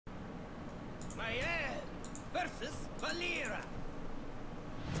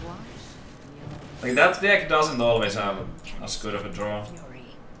Like that deck doesn't always have as good of a draw.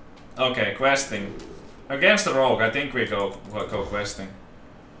 Okay, questing. Against the rogue, I think we go questing.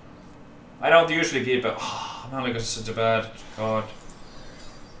 I don't usually keep a. Oh, Malika is such a bad card.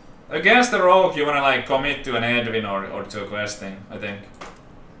 Against the rogue, you wanna like commit to an Edwin or to a questing, I think.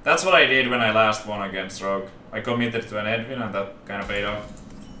 That's what I did when I last won against rogue. I committed to an Edwin and that kind of paid off.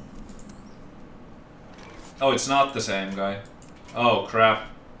 Oh, it's not the same guy. Oh crap.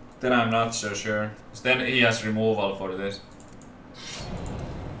 Then I'm not so sure. Then he has removal for this.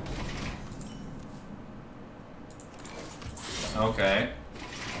 Okay.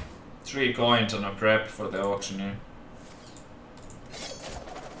 3 coins on a prep for the auctioneer.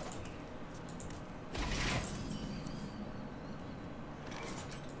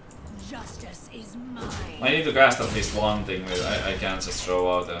 Justice is mine. I need to cast at least one thing with I can't just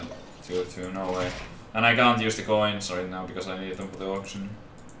throw out a 2/2, no way. And I can't use the coins right now because I need them for the auction.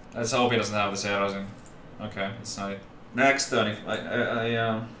 Let's hope he doesn't have the Serazin. Okay, that's nice. Next turn, if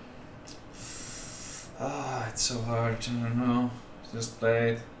it's so hard, I don't know. Just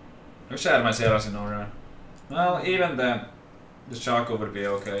play it. I wish I had my Serazin over. Well, even then, the Shaco would be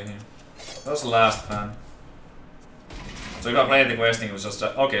okay here. That was the last fan. So if I play the questing, it was just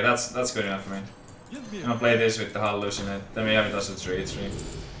okay. That's good enough for me. I'm gonna play this with the hallucinate. Then we have it as a 3/3.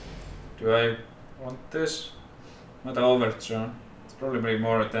 Do I want this? Not overthrow. It's probably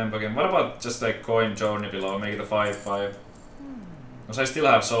more a tempo game. What about just like coin journey below? Make it a 5/5. Because I still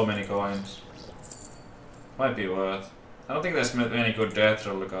have so many coins. Might be worth. I don't think there's many good death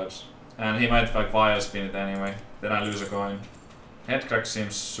roller cards. And he might like fire spin it anyway. Then I lose a coin. Headcrack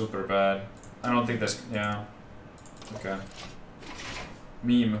seems super bad. I don't think there's. Yeah. Okay.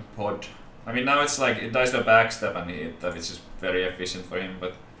 Meme pod. I mean, now it's like it dies to a backstab and which is very efficient for him,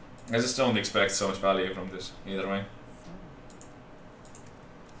 but I just don't expect so much value from this either way.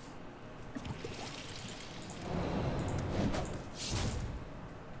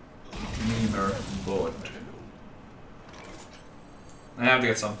 Memer board. I have to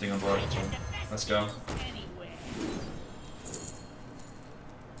get something on board, so let's go.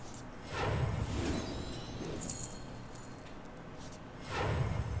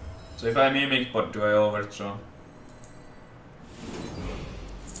 So if I mimic, what do I overthrow?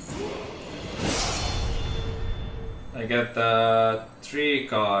 I get 3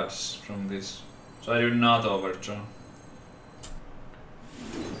 cards from this, so I do not overthrow.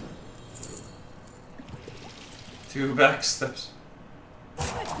 Two backstabs.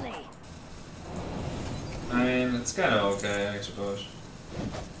 I mean, it's kind of okay, I suppose.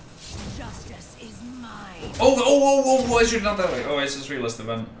 Justice is mine. Oh, I should not that way. Oh, I just realized the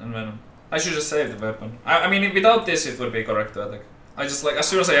venom. I should just save the weapon. I mean, without this, it would be correct to attack. I just like, as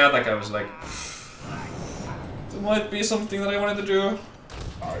soon as I attack, I was like, there might be something that I wanted to do.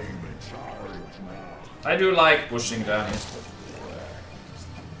 I do like pushing damage, but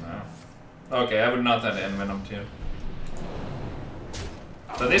no. Okay, I would not have envenomed here.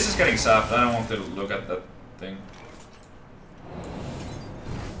 So this is getting sapped. I don't want to look at that thing.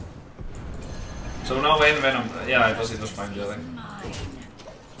 So now envenom. Yeah, it was fine. I think.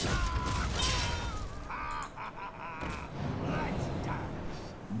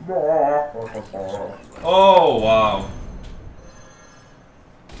 Oh wow.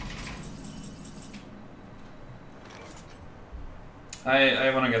 I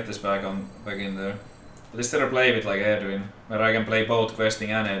wanna get this back in there. But is there a play with like Edwin, where I can play both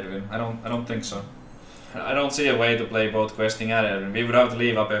questing and Edwin? I don't think so. I don't see a way to play both questing and Edwin. We would have to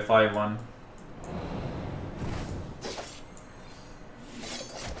leave up a 5-1.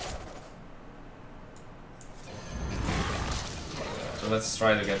 So let's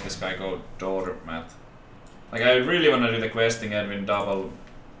try to get this guy go door mat. Like I really want to do the questing Edwin double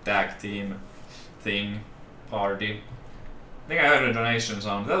tag team thing party. I think I heard a donation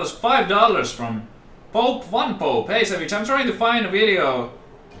on. That was $5 from One Pope. Hey Savjz, I'm trying to find a video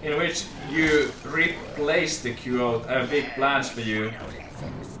in which you replace the quote. I have big plans for you.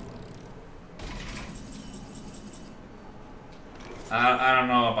 I don't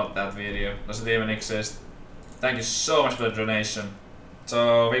know about that video. Does it even exist? Thank you so much for the donation.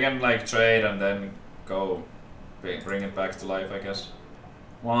 So we can like trade and then go bring it back to life, I guess.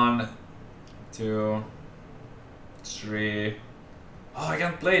 1, 2, 3. Oh, I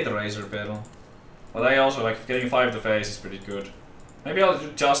can't play the Razor pedal. But I also like getting 5 to face is pretty good. Maybe I'll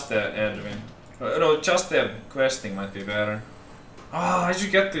do just the Edwin. No, just the questing might be better. Ah, I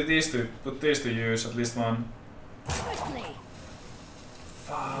should get to these to put these to use, at least one. Fuck.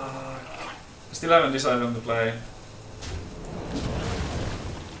 I still haven't decided on the play.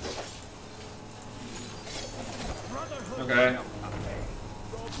 Okay.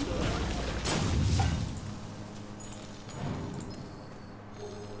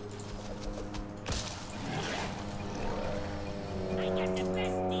 I got the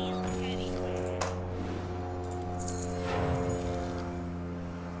best deal anywhere.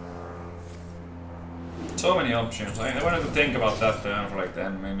 So many options. I wanted to think about that for like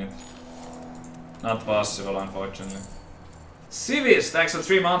 10 minutes. Not possible, unfortunately. Savjz, thanks for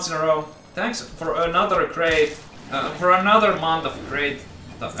 3 months in a row. Thanks for another great, for another month of great,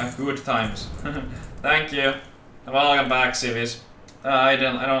 good times. Thank you. And welcome back, Savjz. I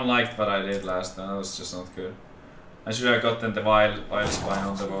don't like what I did last time. That was just not good. I should have gotten the wild spine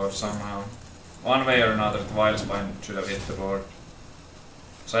on the board somehow. One way or another, the wild spine should have hit the board.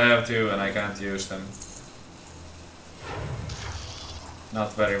 So I have 2 and I can't use them.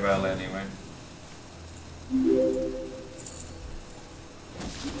 Not very well anyway.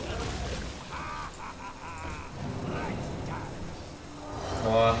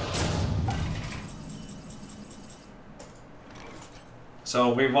 What?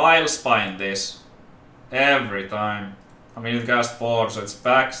 So we wild spine this every time. I mean it costs 4, so it's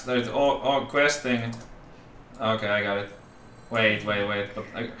back. There's all questing. Okay, I got it. Wait, but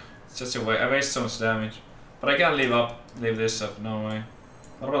it's just a way. I waste so much damage. But I can't leave this up, no way.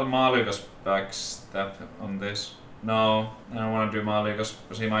 What about Maluka's backstep on this? No, I don't want to do Maluka's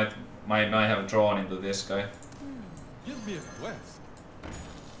because he might have drawn into this guy. Give me a quest.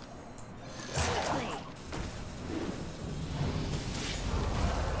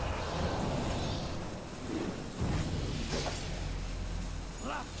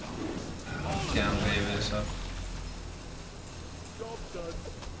 Can't leave this up. Job done.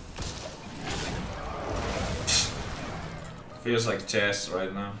 Feels like chess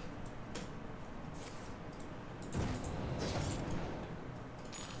right now.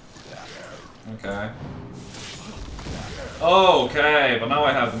 Okay. Okay, but now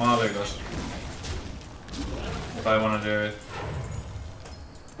I have the Malukas. If I want to do it.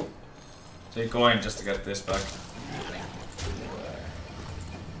 So going just to get this back.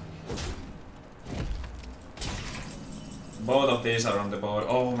 Both of these are on the board.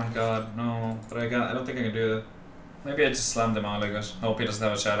 Oh my god, no. But I don't think I can do that. Maybe I just slam the Malukas. Hope he doesn't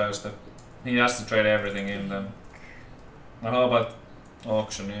have a shadow step. He has to trade everything in then. Now how about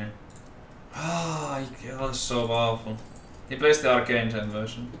Auctioneer? Ah, that was so awful. He plays the Arcane Gen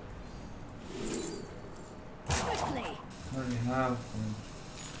version. What do we have?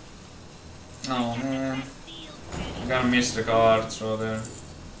 Oh man. I'm gonna miss the cards throw there.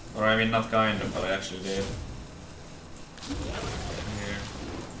 Or I mean not kind of, but I actually did. Here.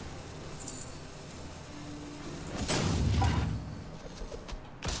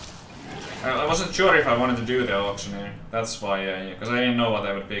 I wasn't sure if I wanted to do the Auctioneer. That's why, yeah, because I didn't know what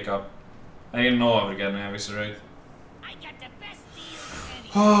I would pick up. I didn't know I would get an Eviscerate.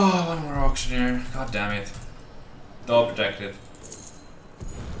 Oh, one more Auctioneer. God damn it. Top protected.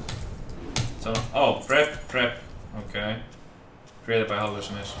 So, oh, prep. Okay. Created by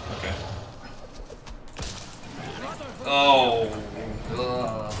hallucination. Okay. Oh,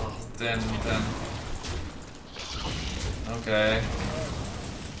 10. Okay.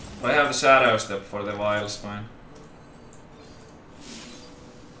 But I have the shadow step for the wild spine.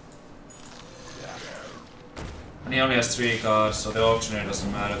 And he only has 3 cards, so the Auctioneer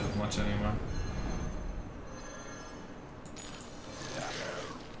doesn't matter that much anymore.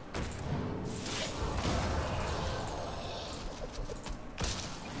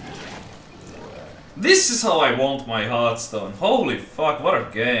 This is how I want my Hearthstone. Holy fuck, what a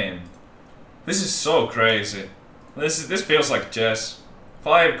game. This is so crazy. This feels like chess.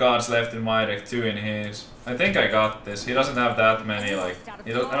 5 cards left in my deck, 2 in his. I think I got this. He doesn't have that many, like...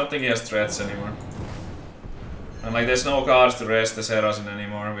 I don't think he has threats anymore. And like, there's no cards to rest the Serasin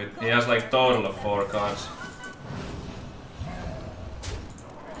anymore. He has like total of 4 cards.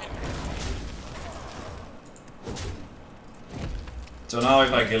 So now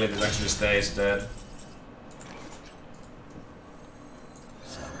if I kill it, it actually stays dead.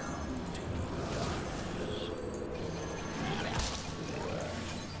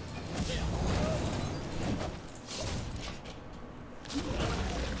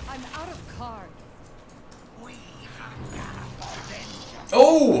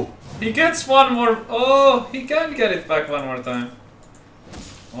 Oh! He gets one more. Oh, he can get it back one more time.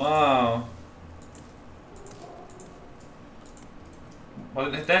 Wow.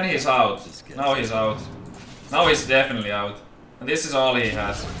 But then he's out. Now he's out. Now he's definitely out. And this is all he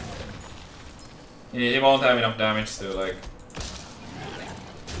has. He won't have enough damage to like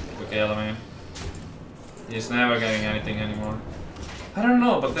to kill me. He's never getting anything anymore. I don't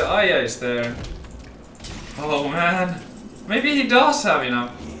know, but the Aya is there. Oh man. Maybe he does have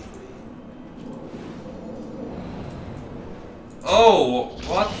enough. Oh,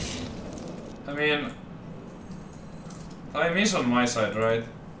 what? I mean, time is on my side, right?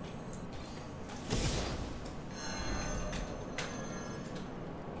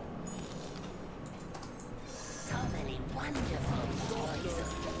 So many wonderful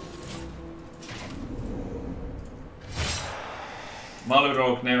poisons.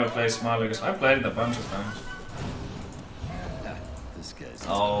 Malurok never plays Malurok. I played it a bunch of times. This guy's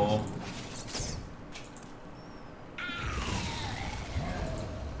Oh.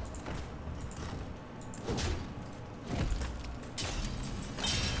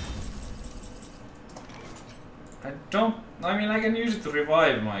 I mean, I can use it to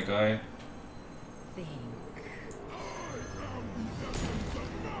revive my guy. Think.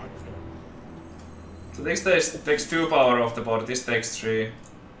 So this takes 2 power off the board, this takes 3.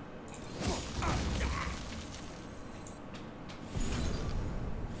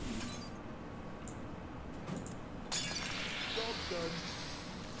 Job done.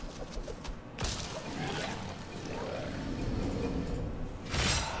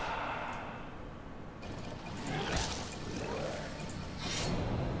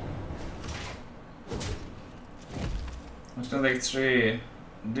 It's gonna take 3.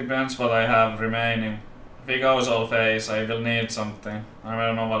 Depends what I have remaining. If he goes all phase, I will need something. I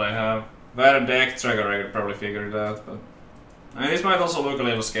don't know what I have. If I had a deck trigger, I could probably figure it out, but... I mean, this might also look a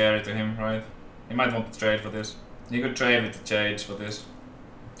little scary to him, right? He might want to trade for this. He could trade with the Jades for this.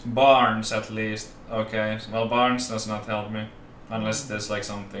 Barnes, at least. Okay, well, Barnes does not help me. Unless there's like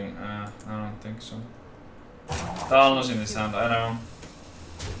something... I don't think so. Thanos in his hand, I don't know.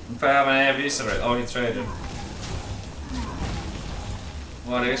 If I have an Eviscerate... Oh, he traded.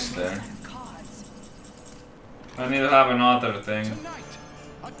 What is there? I need to have another thing. Tonight,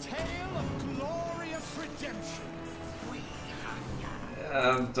 a tale of glorious redemption.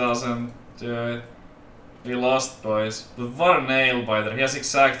 That doesn't do it. We lost, boys. But what a nail biter. He has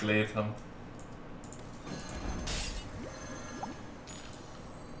exact lethal.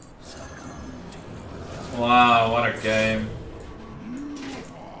 Wow, what a game.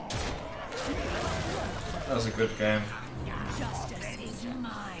 That was a good game. Justice is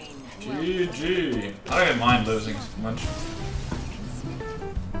mine. GG. I don't even mind losing much.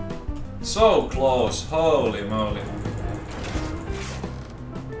 So close, holy moly.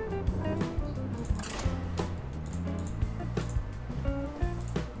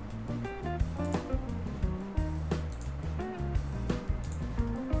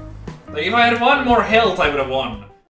 Like, if I had 1 more health, I would have won.